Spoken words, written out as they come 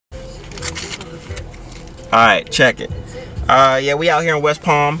Alright, check it. Yeah, we out here in West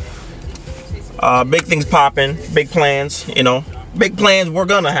Palm. Big things popping, big plans, you know. Big plans were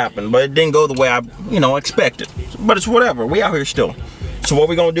gonna happen, but it didn't go the way I, expected. But it's whatever, we out here still. So what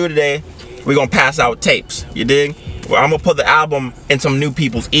we're gonna do today, we're gonna pass out tapes, you dig? Well, I'm gonna put the album in some new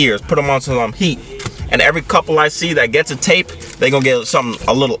people's ears, put them on some heat. And every couple I see that gets a tape, they gonna get something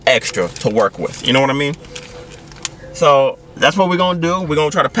a little extra to work with, you know what I mean? So that's what we're gonna do. We're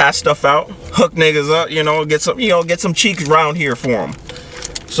gonna try to pass stuff out, hook niggas up, get some cheeks around here for them.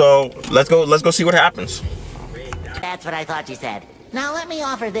 So let's go see what happens. That's what I thought you said. Now let me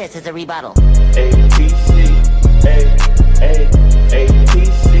offer this as a rebuttal. ATC,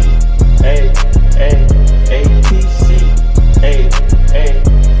 ATC, ATC,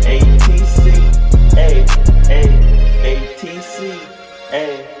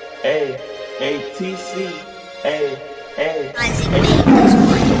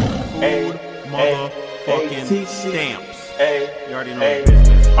 Motherfucking stamps. You already know the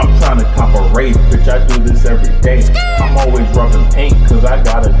business. I'm trying to cop a race, bitch, I do this every day. I'm always rubbing paint, cause I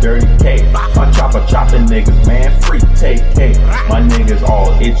got a dirty cake. My chopper chopping niggas, man, free take cake. My niggas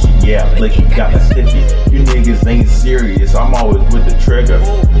all itchy, yeah, licky, got a sticky. You niggas ain't serious, I'm always with the trigger.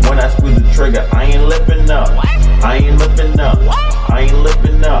 When I squeeze the trigger, I ain't lifting up. I ain't lifting up. I ain't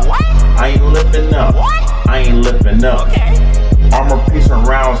lifting up. I ain't lifting up. I ain't lifting up. Armor piece and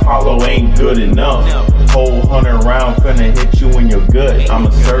rounds, hollow ain't good enough. Whole 100 round finna hit you in your gut. I'm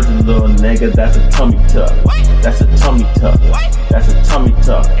a surgeon, little nigga, that's a tummy tuck. That's a tummy tuck. That's a tummy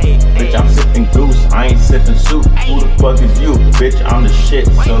tuck. Bitch, I'm sipping goose, I ain't sipping soup. Who the fuck is you? Bitch, I'm the shit,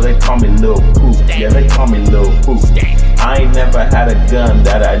 so they call me Lil Poop. Yeah, they call me Lil Poop. I ain't never had a gun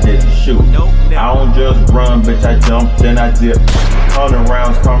that I didn't shoot. I don't just run, bitch, I jump, then I dip. 100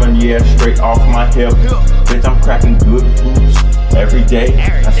 rounds coming, yeah, straight off my hip. Bitch, I'm cracking good boots every day.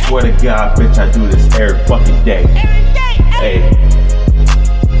 I swear to God, bitch, I do this every fucking day. Hey.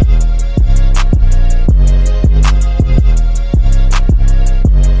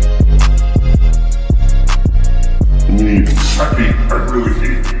 I really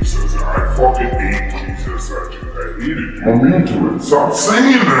hate Jesus. I fucking hate Jesus. I hate it. I'm into it. Stop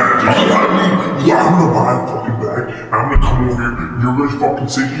saying that. I'm gonna buy a fucking bag. I'm gonna come over here. You're gonna fucking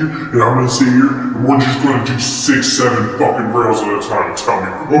sit here, and I'm gonna sit here, and we're just gonna do 6, 7 fucking rails at a time. Tell me,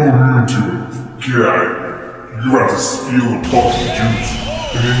 I'm into it. Get out of here. You're about to feel the fucking juice,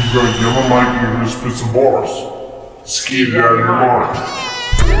 and then you're gonna get on my mic and you're gonna spit some bars. Skeet it out of your mind.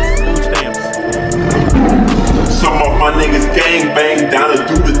 FoodStampz. Some of my niggas gang bang down to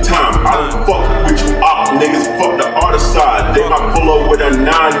do the time. I don't fuck with you op, niggas fuck the other side. They might pull up with a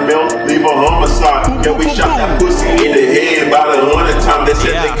 9mm, leave a homicide. Yeah, we shot that pussy in the head about 100 times. They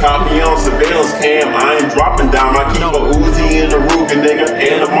said they caught me on surveillance cam. I ain't dropping down. I keep a Uzi in the Ruger, nigga,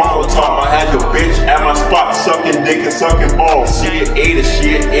 and a Molotov. I had your bitch at my spot, sucking dick and sucking balls. She an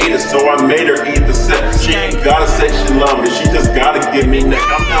eater, so I made her eat the sex. She ain't gotta say she love me, she just gotta give me neck.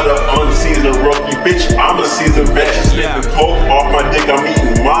 I'm not an unseasoned rookie, bitch, I'm a seasoned vet. She slipping coke off my dick,